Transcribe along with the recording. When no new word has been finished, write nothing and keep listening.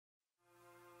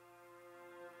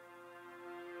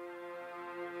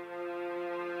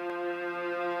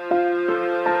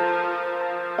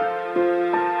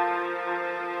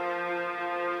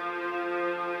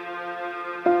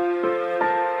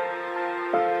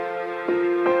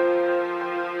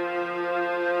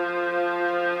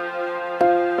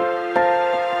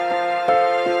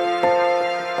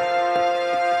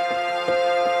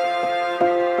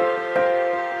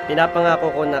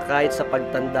Pinapangako ko na kahit sa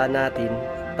pagtanda natin,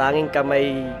 tanging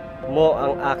kamay mo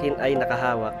ang akin ay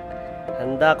nakahawak.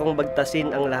 Handa kong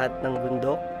bagtasin ang lahat ng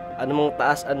bundok, anumang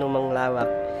taas, anumang lawak.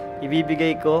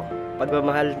 Ibibigay ko,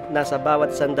 pagmamahal na sa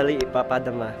bawat sandali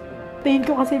ipapadama.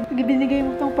 Thank you kasi binigay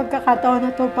mo itong pagkakataon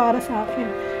na to para sa akin.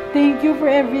 Thank you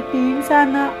for everything.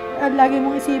 Sana lagi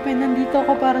mong isipin, nandito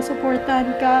ako para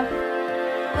suportahan ka.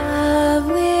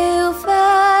 Love will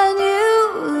find you,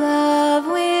 love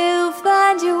will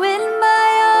find you in my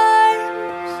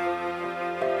arms.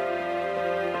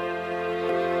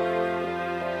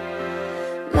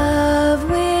 Love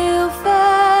will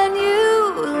find you,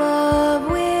 love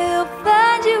will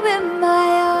find you in my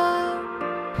arms.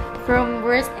 From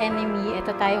worst enemy,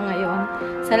 ito tayo ngayon.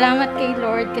 Salamat kay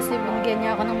Lord kasi binigyan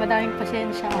niya ako ng madaming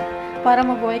pasyensya para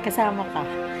mabuhay kasama ka.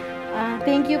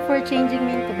 Thank you for changing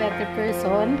me into a better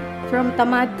person. From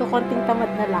tamad to konting tamad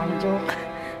na lang, joke.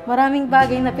 Maraming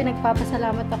bagay na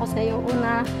pinagpapasalamat ako sa iyo.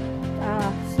 Una,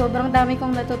 sobrang dami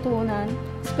kong natutunan.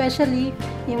 Especially,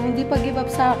 yung hindi pag-give up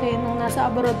sa akin nung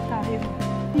nasa abroad tayo.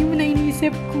 Hindi mo na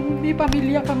iniisip kung may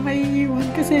pamilya kang maiiwan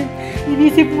kasi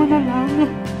inisip mo na lang.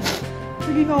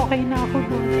 Naging okay na ako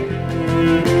doon.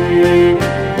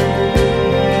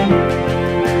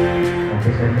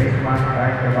 Sa Christmas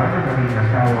kahit naman ang maging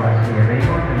asawa si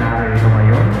Raymond na narito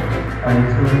ngayon,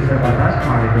 palinsunin sa batas,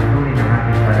 malitutunin ang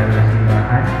ating banal na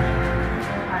simbahan.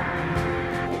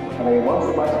 Raymond,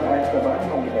 sumasa kahit naman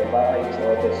kung ibabay sa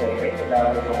Hotel sa Raymond na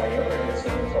narito ngayon,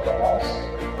 palinsunin sa batas,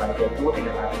 malitutunin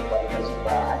ang ating banal na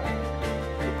simbahan.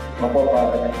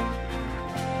 Mapapagal.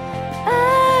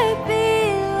 I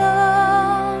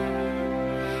belong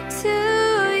to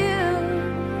you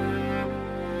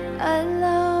alone.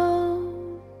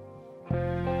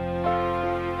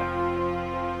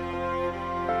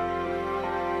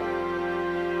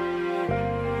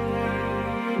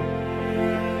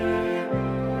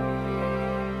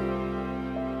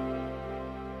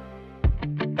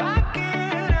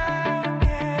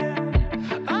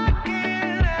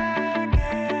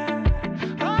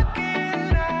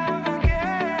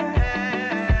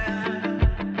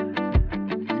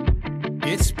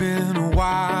 It's been a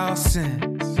while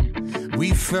since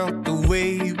we felt the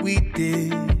way we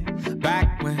did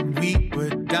back when we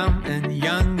were dumb and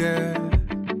younger.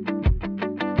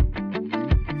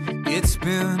 It's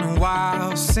been a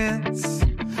while since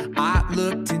I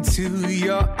looked into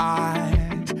your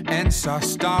eyes and saw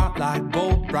starlight,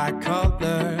 bold, bright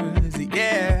colors.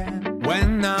 Yeah,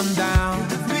 when I'm down,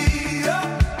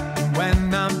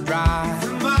 when I'm dry,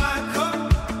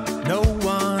 no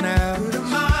one else.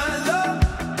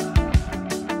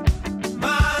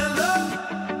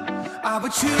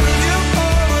 But you